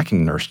of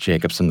attacking Nurse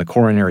Jacobs in the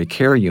coronary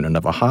care unit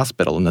of a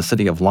hospital in the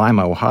city of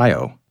Lima,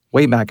 Ohio,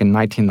 way back in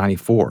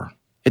 1994.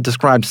 It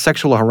described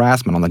sexual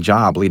harassment on the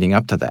job leading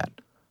up to that,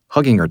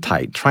 hugging her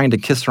tight, trying to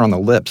kiss her on the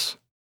lips.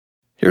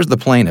 Here's the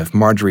plaintiff,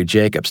 Marjorie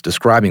Jacobs,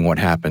 describing what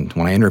happened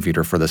when I interviewed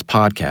her for this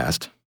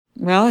podcast.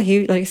 Well,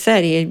 he, like I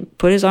said, he'd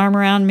put his arm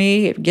around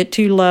me, it'd get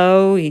too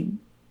low, he'd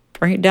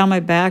bring it down my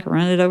back,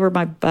 run it over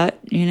my butt,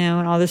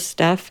 and all this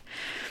stuff.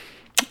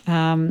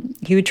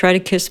 He would try to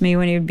kiss me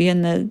when he would be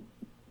in the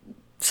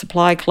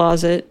supply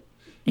closet,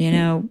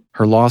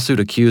 Her lawsuit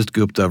accused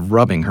Gupta of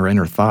rubbing her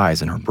inner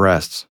thighs and her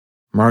breasts.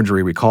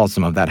 Marjorie recalled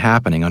some of that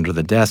happening under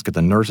the desk at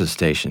the nurses'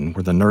 station,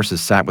 where the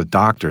nurses sat with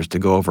doctors to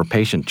go over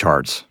patient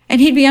charts.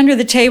 And he'd be under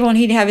the table, and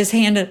he'd have his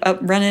hand up,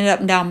 running it up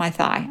and down my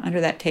thigh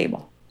under that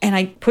table. And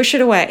I'd push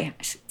it away.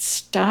 I said,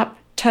 stop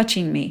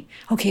touching me.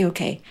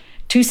 Okay.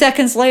 2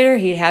 seconds later,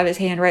 he'd have his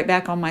hand right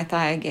back on my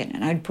thigh again,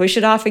 and I'd push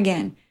it off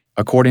again.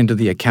 According to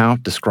the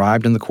account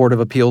described in the Court of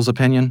Appeals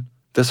opinion,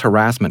 this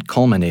harassment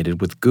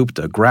culminated with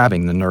Gupta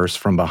grabbing the nurse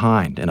from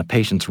behind in a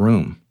patient's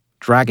room,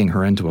 dragging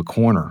her into a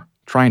corner,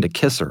 trying to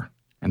kiss her,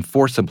 and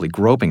forcibly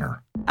groping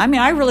her.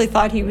 I really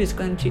thought he was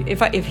going to,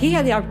 if he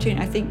had the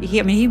opportunity, I think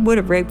he would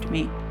have raped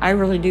me. I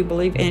really do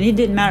believe, and it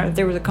didn't matter if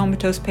there was a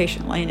comatose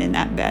patient laying in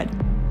that bed.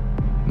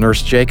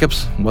 Nurse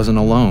Jacobs wasn't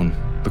alone.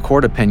 The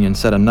court opinion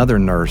said another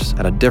nurse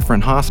at a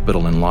different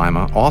hospital in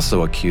Lima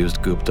also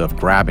accused Gupta of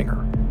grabbing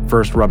her,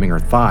 first rubbing her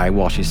thigh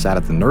while she sat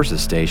at the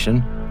nurse's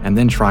station, and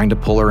then trying to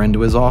pull her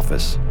into his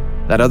office.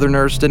 That other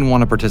nurse didn't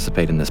want to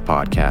participate in this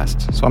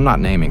podcast, so I'm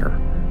not naming her.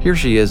 Here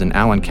she is in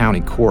Allen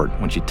County Court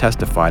when she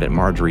testified at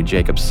Marjorie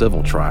Jacobs'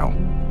 civil trial.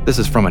 This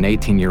is from an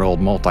 18-year-old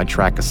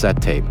multi-track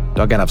cassette tape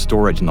dug out of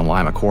storage in the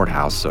Lima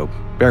courthouse, so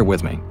bear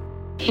with me.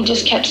 He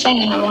just kept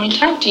saying, I want to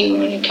talk to you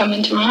when you come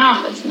into my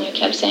office. And I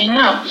kept saying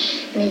no.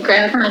 And he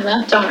grabbed my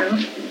left arm,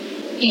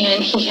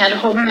 and he had to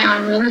hold my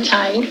arm really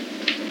tight.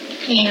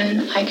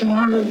 And I can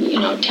remember,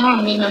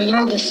 telling me,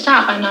 you need to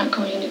stop. I'm not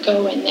going to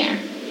go in there.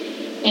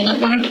 And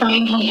at one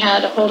point, he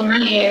had a hold of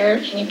my hair,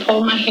 and he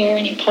pulled my hair,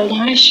 and he pulled on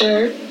my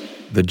shirt.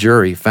 The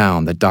jury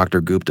found that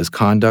Dr. Gupta's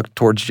conduct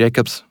towards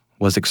Jacobs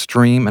was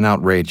extreme and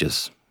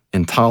outrageous,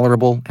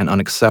 intolerable and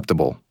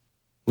unacceptable.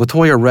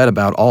 LaToya read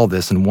about all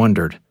this and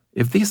wondered,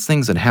 if these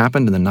things had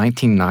happened in the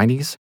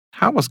 1990s,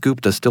 how was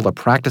Gupta still a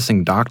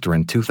practicing doctor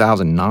in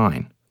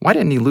 2009? Why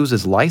didn't he lose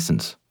his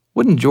license?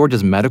 Wouldn't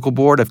Georgia's medical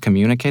board have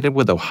communicated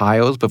with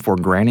Ohio's before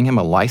granting him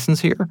a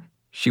license here?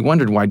 She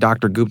wondered why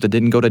Dr. Gupta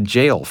didn't go to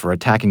jail for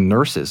attacking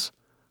nurses,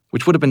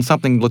 which would have been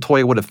something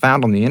LaToya would have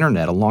found on the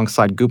internet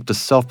alongside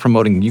Gupta's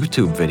self-promoting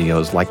YouTube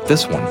videos like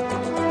this one.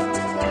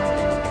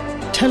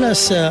 Tell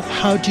us,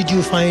 how did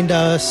you find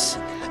us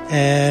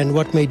and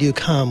what made you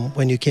come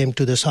when you came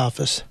to this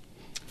office?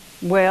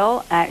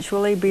 Well,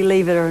 actually,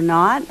 believe it or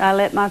not, I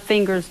let my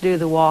fingers do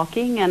the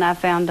walking, and I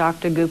found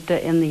Dr.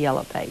 Gupta in the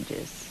Yellow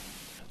Pages.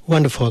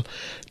 Wonderful.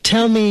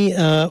 Tell me,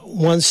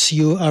 once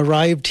you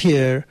arrived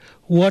here,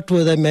 what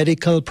were the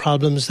medical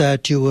problems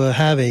that you were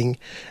having,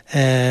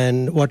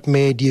 and what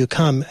made you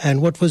come,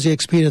 and what was your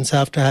experience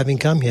after having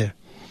come here?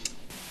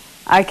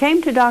 I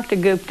came to Dr.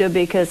 Gupta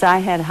because I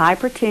had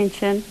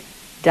hypertension,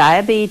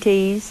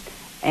 diabetes,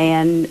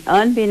 and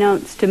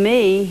unbeknownst to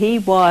me, he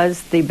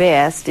was the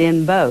best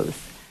in both.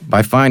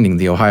 By finding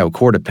the Ohio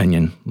court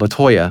opinion,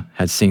 LaToya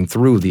had seen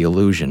through the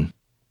illusion.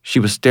 She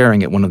was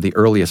staring at one of the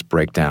earliest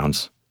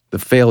breakdowns, the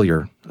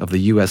failure of the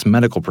U.S.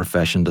 medical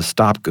profession to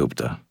stop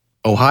Gupta.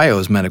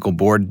 Ohio's medical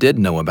board did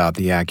know about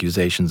the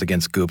accusations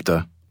against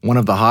Gupta. One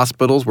of the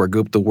hospitals where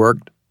Gupta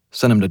worked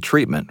sent him to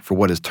treatment for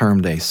what is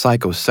termed a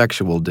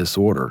psychosexual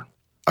disorder,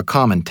 a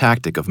common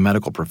tactic of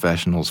medical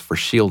professionals for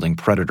shielding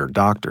predator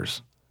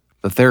doctors.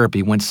 The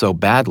therapy went so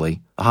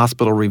badly, the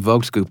hospital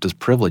revoked Gupta's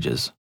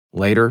privileges.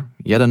 Later,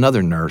 yet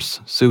another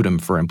nurse sued him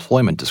for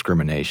employment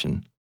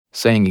discrimination,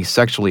 saying he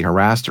sexually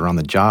harassed her on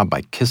the job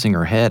by kissing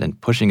her head and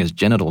pushing his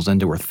genitals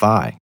into her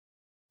thigh.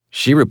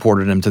 She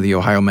reported him to the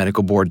Ohio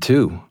Medical Board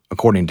too,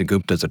 according to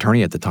Gupta's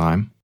attorney at the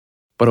time.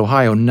 But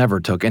Ohio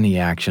never took any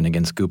action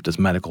against Gupta's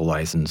medical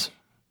license.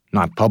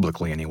 Not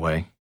publicly,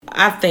 anyway.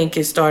 I think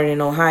it started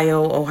in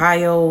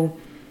Ohio.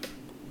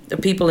 The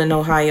people in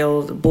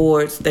Ohio, the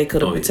boards, they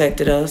could have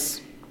protected us.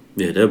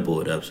 Yeah, that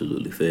board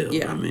absolutely failed.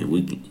 Yeah.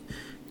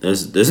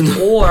 There's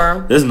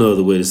no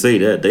other way to say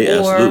that. They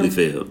absolutely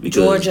failed.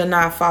 Because Georgia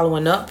not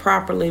following up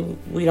properly,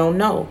 we don't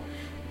know.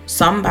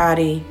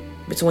 Somebody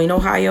between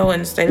Ohio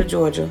and the state of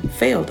Georgia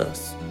failed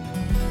us.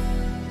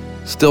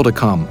 Still to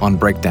come on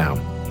Breakdown.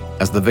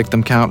 As the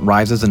victim count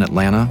rises in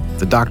Atlanta,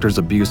 the doctor's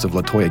abuse of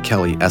LaToya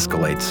Kelly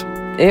escalates.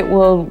 It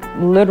will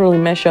literally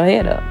mess your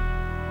head up.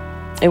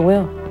 It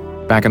will.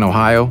 Back in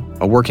Ohio,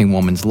 a working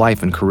woman's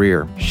life and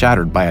career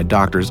shattered by a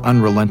doctor's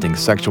unrelenting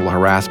sexual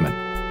harassment.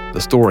 The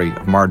story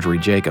of Marjorie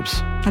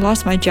Jacobs. I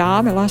lost my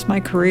job, I lost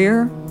my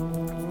career.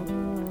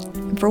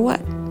 And for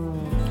what?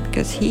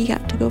 Because he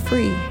got to go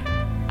free.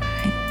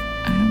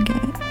 I don't get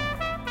it.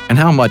 And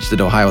how much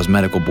did Ohio's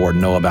medical board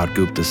know about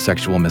Gupta's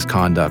sexual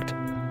misconduct?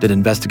 Did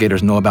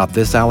investigators know about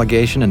this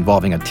allegation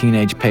involving a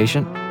teenage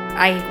patient?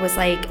 I was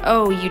like,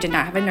 oh, you did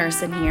not have a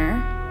nurse in here.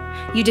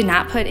 You did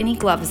not put any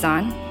gloves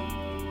on.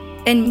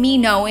 And me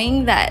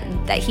knowing that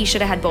he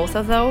should have had both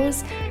of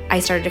those,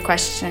 I started to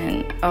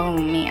question, oh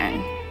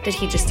man, did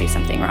he just do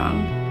something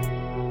wrong?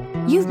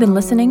 You've been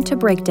listening to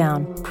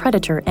Breakdown,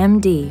 Predator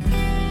MD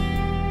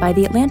by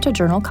the Atlanta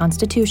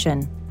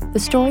Journal-Constitution. The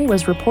story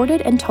was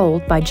reported and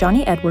told by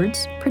Johnny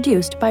Edwards,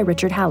 produced by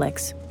Richard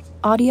Hallex.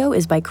 Audio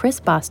is by Chris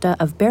Basta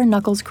of Bare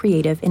Knuckles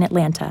Creative in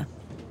Atlanta.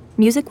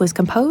 Music was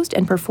composed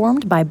and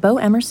performed by Bo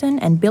Emerson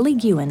and Billy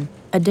Guin.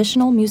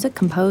 Additional music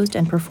composed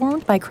and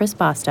performed by Chris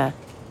Basta.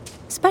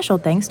 Special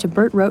thanks to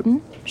Burt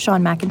Roten,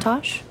 Sean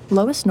McIntosh,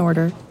 Lois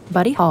Norder,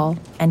 Buddy Hall,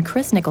 and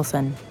Chris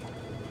Nicholson.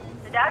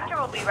 The doctor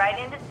will be right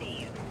in to see you.